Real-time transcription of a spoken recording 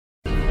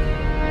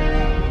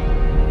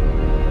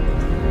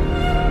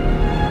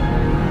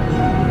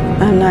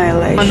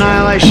Annihilation.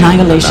 Annihilation.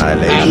 Annihilation.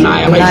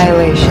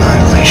 Annihilation.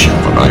 Annihilation.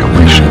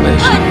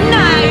 Annihilation.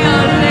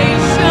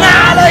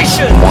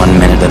 Annihilation. 1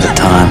 minute at a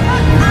time.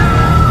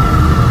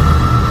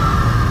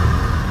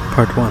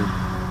 Part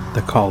 1.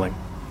 The Calling.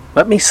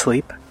 Let me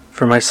sleep,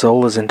 for my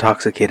soul is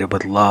intoxicated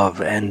with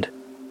love, and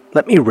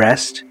let me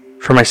rest,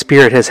 for my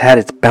spirit has had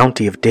its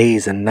bounty of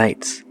days and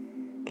nights.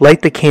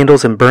 Light the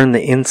candles and burn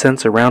the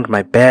incense around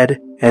my bed,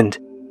 and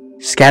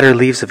scatter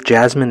leaves of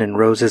jasmine and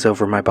roses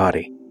over my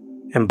body.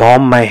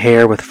 Embalm my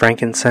hair with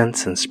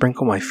frankincense and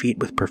sprinkle my feet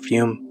with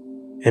perfume,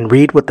 and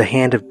read what the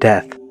hand of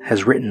death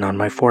has written on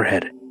my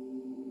forehead.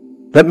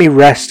 Let me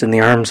rest in the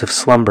arms of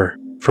slumber,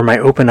 for my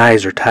open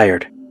eyes are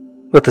tired.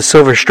 Let the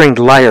silver-stringed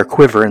lyre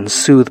quiver and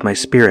soothe my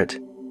spirit.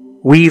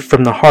 Weave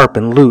from the harp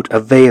and lute a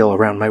veil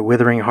around my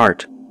withering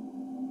heart.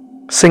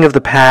 Sing of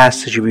the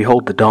past as you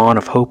behold the dawn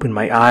of hope in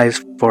my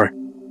eyes, for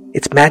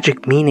its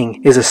magic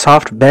meaning is a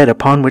soft bed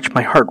upon which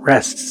my heart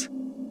rests.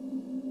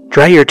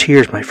 Dry your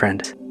tears, my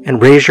friend, and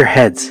raise your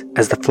heads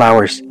as the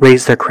flowers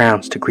raise their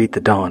crowns to greet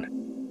the dawn.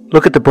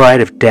 Look at the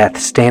bride of death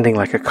standing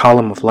like a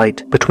column of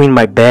light between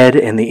my bed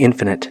and the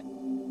infinite.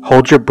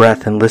 Hold your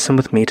breath and listen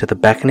with me to the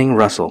beckoning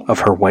rustle of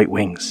her white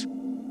wings.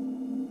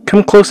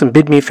 Come close and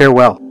bid me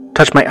farewell.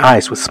 Touch my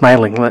eyes with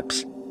smiling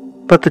lips.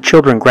 Let the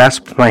children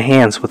grasp my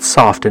hands with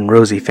soft and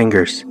rosy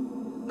fingers.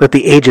 Let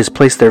the ages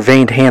place their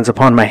veined hands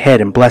upon my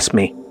head and bless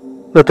me.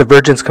 Let the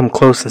virgins come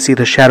close and see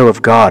the shadow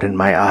of God in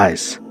my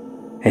eyes,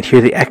 and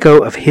hear the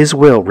echo of His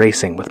will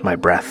racing with my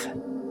breath.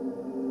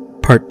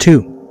 Part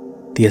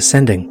 2. The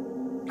Ascending.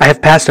 I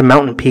have passed a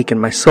mountain peak and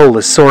my soul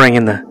is soaring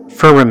in the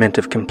firmament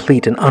of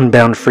complete and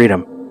unbound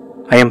freedom.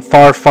 I am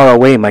far, far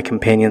away, my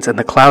companions, and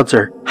the clouds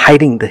are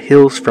hiding the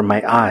hills from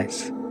my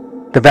eyes.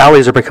 The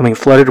valleys are becoming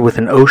flooded with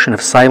an ocean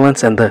of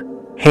silence, and the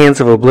hands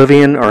of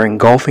oblivion are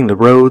engulfing the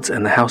roads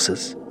and the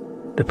houses.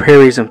 The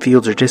prairies and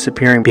fields are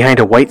disappearing behind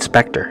a white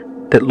specter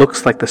that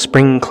looks like the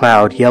spring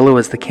cloud, yellow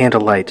as the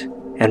candlelight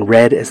and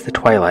red as the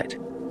twilight.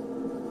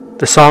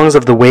 The songs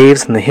of the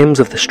waves and the hymns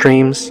of the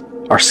streams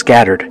are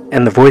scattered,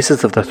 and the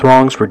voices of the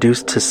throngs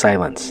reduced to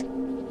silence.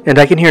 And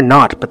I can hear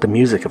naught but the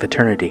music of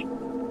eternity,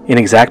 in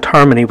exact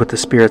harmony with the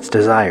Spirit's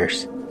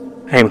desires.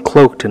 I am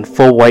cloaked in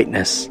full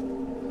whiteness.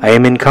 I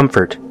am in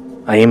comfort.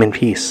 I am in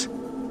peace.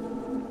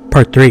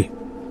 Part 3.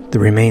 The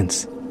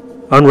Remains.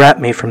 Unwrap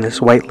me from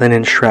this white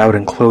linen shroud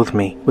and clothe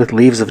me with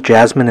leaves of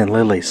jasmine and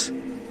lilies.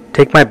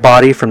 Take my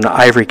body from the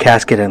ivory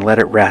casket and let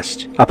it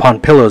rest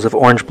upon pillows of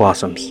orange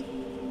blossoms.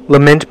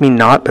 Lament me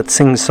not, but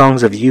sing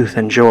songs of youth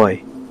and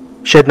joy.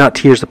 Shed not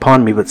tears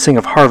upon me, but sing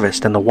of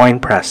harvest and the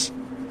winepress.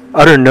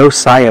 Utter no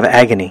sigh of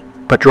agony,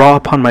 but draw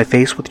upon my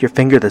face with your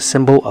finger the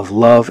symbol of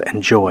love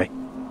and joy.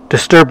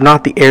 Disturb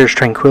not the air's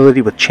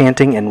tranquility with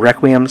chanting and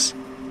requiems,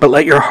 but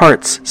let your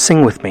hearts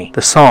sing with me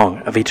the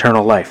song of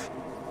eternal life.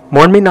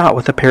 Mourn me not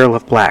with apparel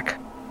of black,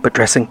 but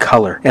dress in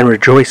color, and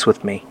rejoice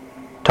with me.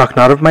 Talk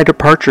not of my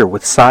departure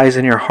with sighs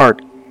in your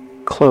heart.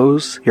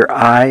 Close your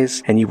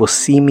eyes, and you will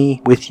see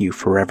me with you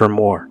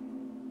forevermore.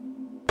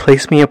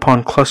 Place me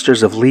upon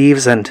clusters of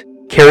leaves, and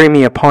carry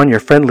me upon your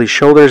friendly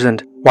shoulders,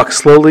 and walk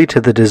slowly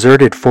to the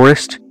deserted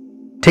forest.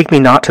 Take me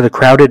not to the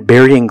crowded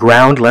burying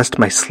ground, lest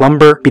my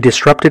slumber be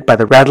disrupted by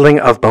the rattling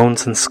of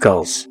bones and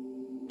skulls.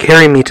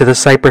 Carry me to the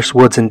cypress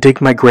woods and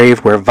dig my grave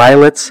where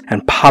violets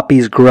and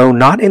poppies grow,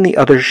 not in the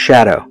other's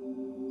shadow.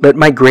 Let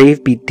my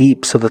grave be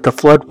deep so that the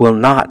flood will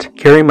not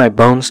carry my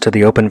bones to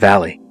the open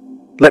valley.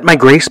 Let my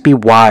grace be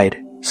wide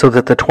so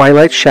that the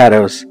twilight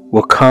shadows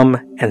will come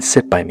and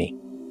sit by me.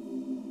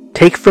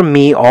 Take from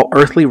me all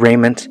earthly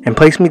raiment and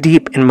place me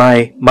deep in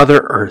my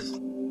mother earth,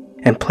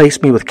 and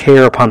place me with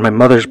care upon my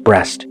mother's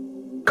breast.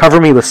 Cover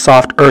me with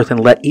soft earth and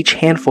let each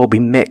handful be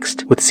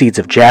mixed with seeds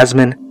of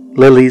jasmine,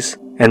 lilies,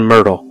 and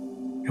myrtle.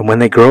 And when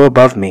they grow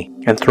above me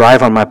and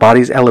thrive on my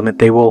body's element,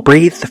 they will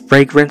breathe the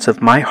fragrance of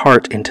my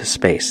heart into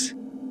space,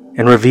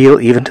 and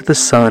reveal even to the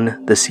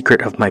sun the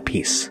secret of my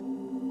peace,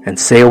 and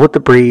sail with the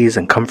breeze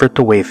and comfort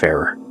the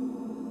wayfarer.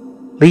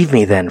 Leave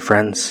me then,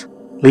 friends.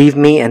 Leave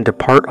me and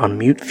depart on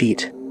mute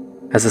feet,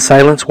 as the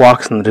silence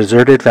walks in the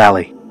deserted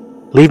valley.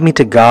 Leave me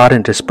to God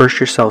and disperse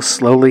yourselves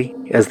slowly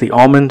as the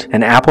almond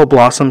and apple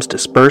blossoms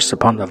disperse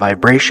upon the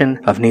vibration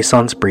of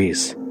Nissan's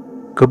breeze.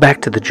 Go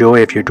back to the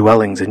joy of your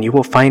dwellings, and you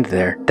will find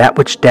there that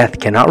which death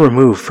cannot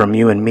remove from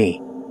you and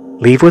me.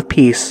 Leave with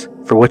peace,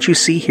 for what you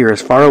see here is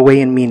far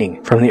away in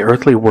meaning from the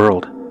earthly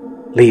world.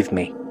 Leave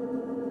me.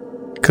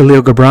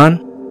 Khalil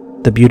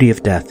Gibran, The Beauty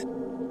of Death.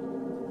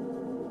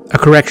 A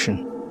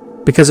correction.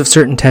 Because of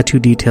certain tattoo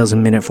details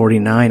in minute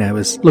 49, I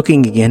was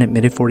looking again at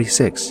minute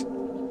 46,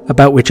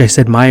 about which I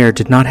said Meyer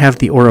did not have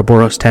the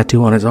Ouroboros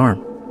tattoo on his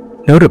arm.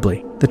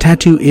 Notably, the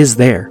tattoo is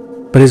there,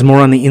 but is more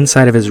on the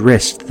inside of his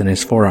wrist than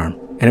his forearm,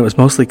 and it was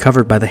mostly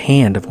covered by the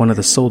hand of one of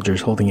the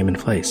soldiers holding him in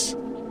place.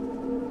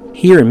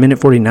 Here in minute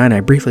 49, I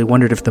briefly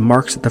wondered if the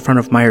marks at the front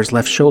of Meyer's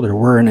left shoulder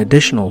were an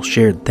additional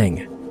shared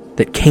thing,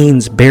 that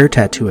Cain's bear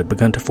tattoo had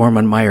begun to form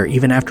on Meyer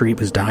even after he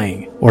was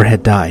dying, or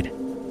had died.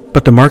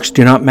 But the marks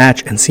do not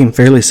match and seem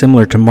fairly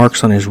similar to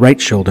marks on his right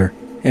shoulder,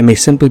 and may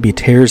simply be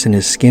tears in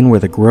his skin where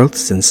the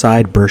growths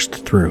inside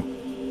burst through.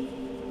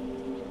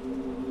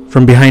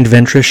 From behind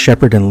Ventress,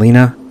 Sheppard, and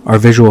Lena, our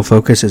visual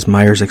focus is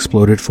Myers'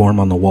 exploded form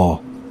on the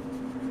wall.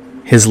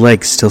 His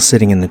legs still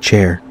sitting in the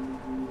chair.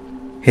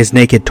 His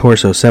naked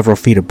torso several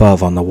feet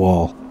above on the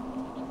wall.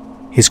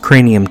 His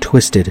cranium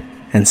twisted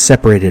and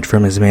separated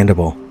from his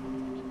mandible.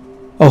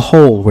 A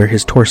hole where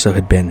his torso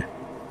had been.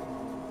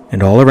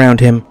 And all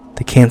around him,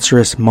 the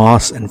cancerous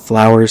moss and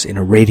flowers in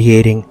a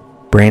radiating,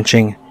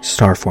 branching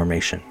star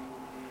formation.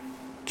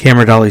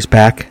 Camera dollies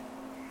back.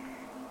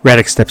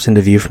 Radek steps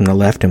into view from the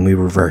left and we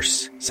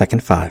reverse.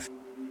 Second 5.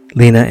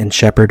 Lena and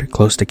Sheppard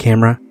close to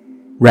camera.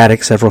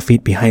 Radek several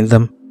feet behind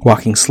them,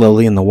 walking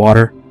slowly in the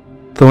water.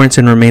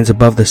 Thorensen remains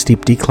above the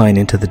steep decline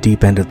into the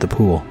deep end of the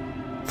pool.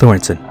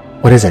 Thorensen,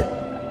 what is it?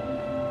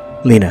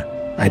 Lena,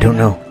 I don't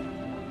know.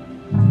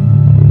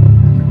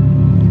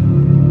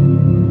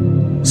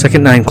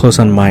 Second 9 close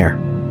on Meyer.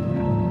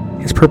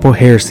 His purple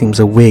hair seems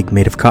a wig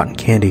made of cotton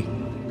candy.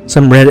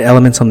 Some red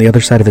elements on the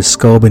other side of his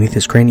skull beneath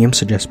his cranium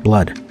suggest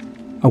blood.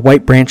 A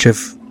white branch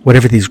of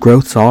whatever these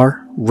growths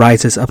are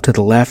rises up to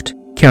the left,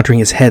 countering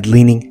his head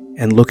leaning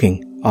and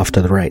looking off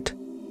to the right.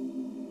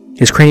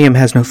 His cranium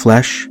has no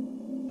flesh.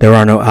 There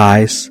are no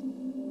eyes.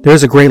 There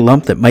is a gray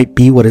lump that might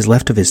be what is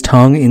left of his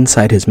tongue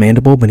inside his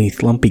mandible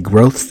beneath lumpy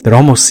growths that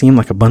almost seem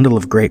like a bundle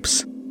of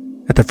grapes.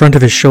 At the front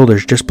of his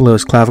shoulders, just below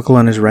his clavicle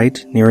on his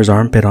right, near his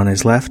armpit on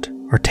his left,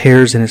 are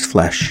tears in his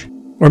flesh.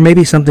 Or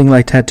maybe something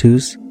like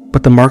tattoos,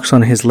 but the marks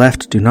on his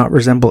left do not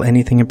resemble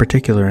anything in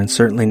particular and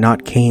certainly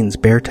not Cain's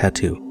bear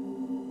tattoo.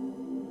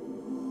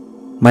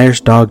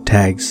 Myers' dog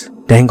tags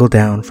dangle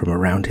down from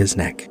around his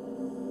neck.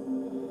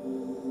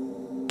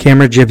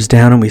 Camera jibs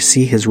down and we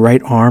see his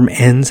right arm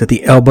ends at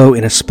the elbow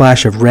in a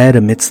splash of red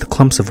amidst the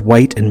clumps of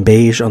white and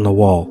beige on the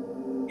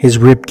wall. His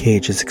rib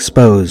cage is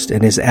exposed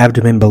and his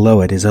abdomen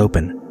below it is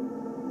open.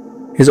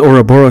 His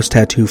Ouroboros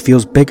tattoo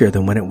feels bigger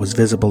than when it was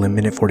visible in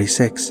minute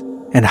 46,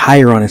 and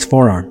higher on his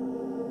forearm.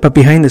 But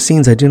behind the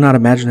scenes I do not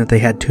imagine that they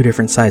had 2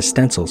 different sized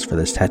stencils for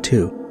this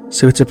tattoo,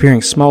 so its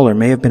appearing smaller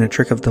may have been a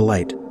trick of the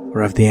light,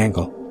 or of the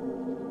angle.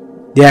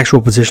 The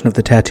actual position of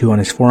the tattoo on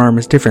his forearm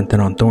is different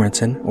than on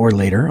Thorensen, or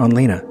later on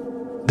Lena.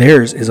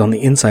 Theirs is on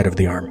the inside of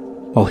the arm,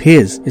 while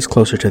his is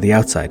closer to the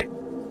outside.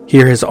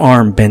 Here his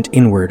arm bent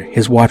inward,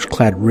 his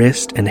watch-clad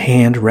wrist and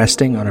hand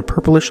resting on a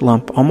purplish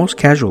lump almost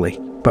casually,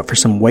 but for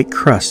some white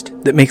crust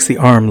that makes the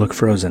arm look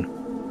frozen.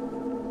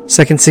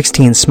 Second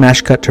 16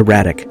 smash cut to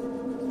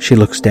Radek. She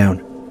looks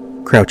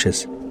down,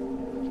 crouches.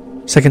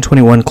 Second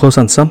 21 close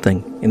on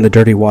something in the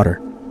dirty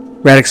water.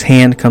 Radek's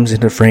hand comes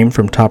into frame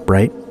from top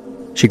right.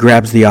 She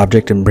grabs the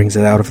object and brings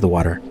it out of the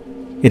water.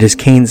 It is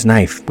Cain's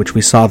knife, which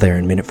we saw there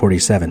in minute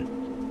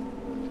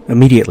 47.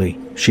 Immediately,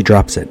 she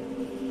drops it.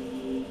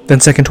 Then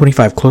second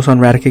 25 close on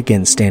Radek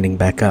again, standing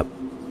back up.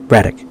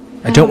 Radek,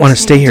 I don't want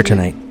to stay here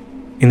tonight.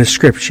 In the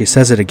script, she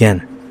says it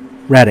again.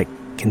 Radek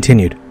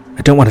continued,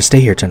 I don't want to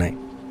stay here tonight.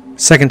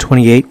 Second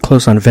 28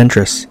 close on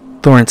Ventress.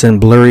 Thorensen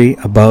blurry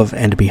above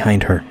and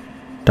behind her.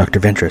 Dr.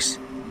 Ventress,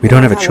 we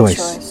don't have a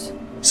choice.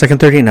 Second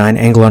 39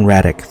 angle on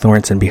Radek.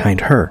 Thorensen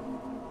behind her.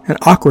 An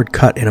awkward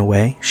cut in a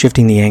way,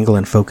 shifting the angle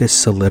and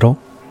focus a little.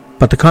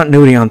 But the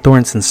continuity on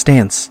Thorensen's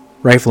stance,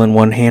 rifle in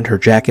one hand, her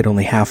jacket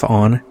only half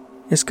on,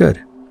 is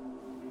good.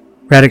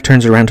 Radek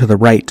turns around to the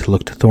right to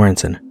look to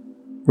Thorensen.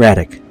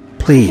 Radek,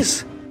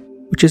 please.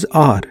 Which is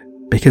odd,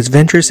 because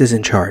Ventress is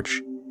in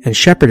charge, and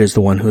Sheppard is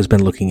the one who has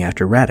been looking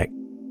after Radek.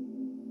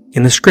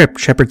 In the script,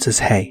 Sheppard says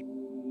hey.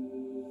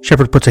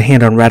 Sheppard puts a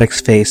hand on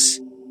Radek's face,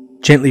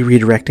 gently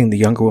redirecting the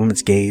younger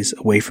woman's gaze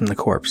away from the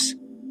corpse.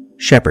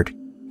 Sheppard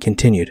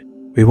continued,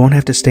 we won't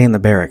have to stay in the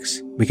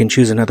barracks. We can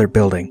choose another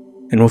building,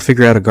 and we'll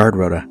figure out a guard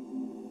rota.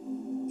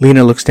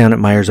 Lena looks down at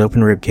Myers'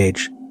 open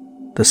ribcage,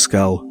 the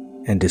skull,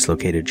 and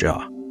dislocated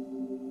jaw.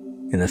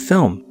 In the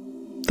film,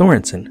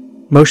 Thorensen,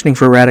 motioning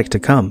for Radek to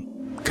come.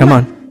 Come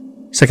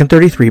on. Second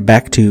 33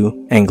 back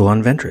to angle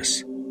on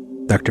Ventress.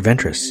 Dr.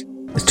 Ventress,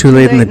 it's too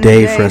late in the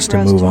day for us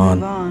to move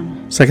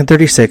on. Second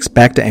 36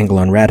 back to angle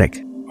on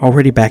Radek,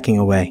 already backing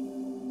away.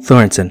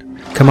 Thorensen,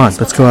 come on,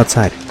 let's go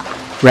outside.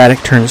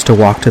 Radek turns to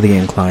walk to the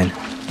incline,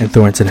 and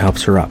Thorensen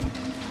helps her up.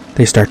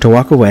 They start to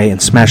walk away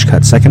and smash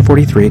cut second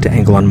 43 to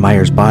angle on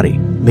Myers' body,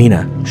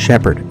 Lena,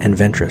 Sheppard, and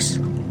Ventress.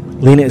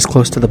 Lena is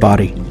close to the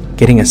body,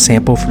 getting a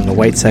sample from the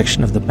white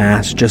section of the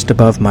mass just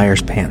above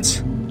Myers'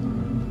 pants.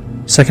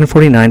 Second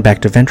 49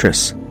 back to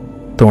Ventress.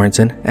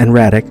 Thorensen and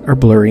Radek are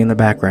blurry in the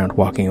background,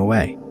 walking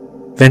away.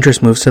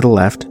 Ventress moves to the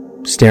left,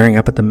 staring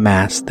up at the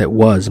mass that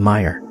was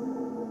Meyer.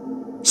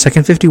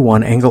 Second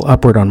 51 angle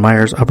upward on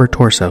Myers' upper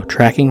torso,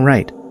 tracking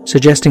right,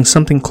 suggesting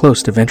something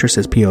close to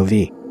Ventress's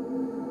POV.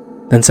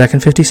 Then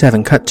second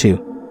 57 cut to.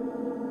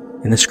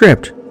 In the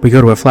script, we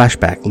go to a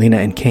flashback, Lena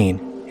and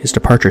Cain, his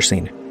departure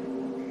scene.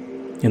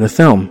 In the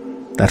film,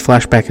 that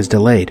flashback is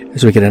delayed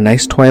as we get a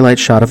nice twilight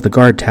shot of the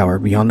guard tower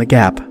beyond the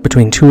gap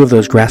between 2 of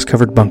those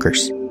grass-covered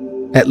bunkers.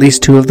 At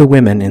least 2 of the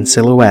women in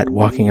silhouette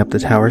walking up the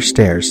tower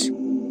stairs,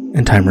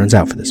 and time runs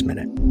out for this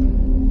minute.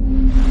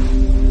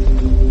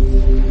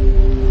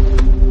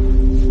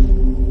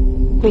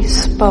 We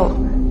spoke.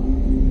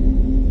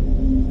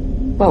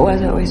 What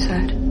was it we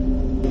said?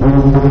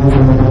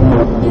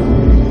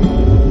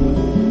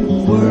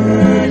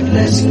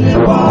 listlessly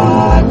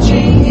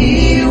watching.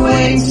 He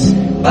waits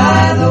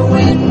by the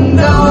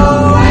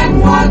window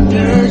and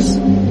wonders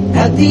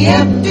at the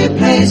empty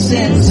place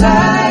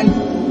inside.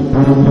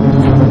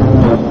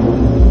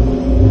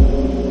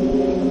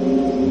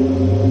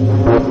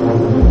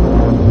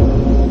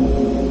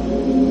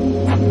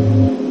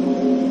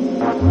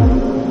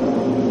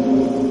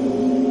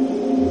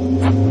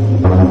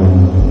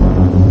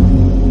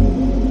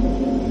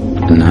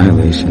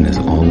 Annihilation is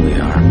all we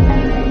are.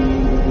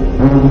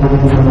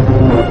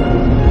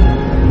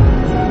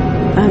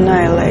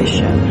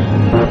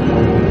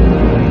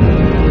 Annihilation.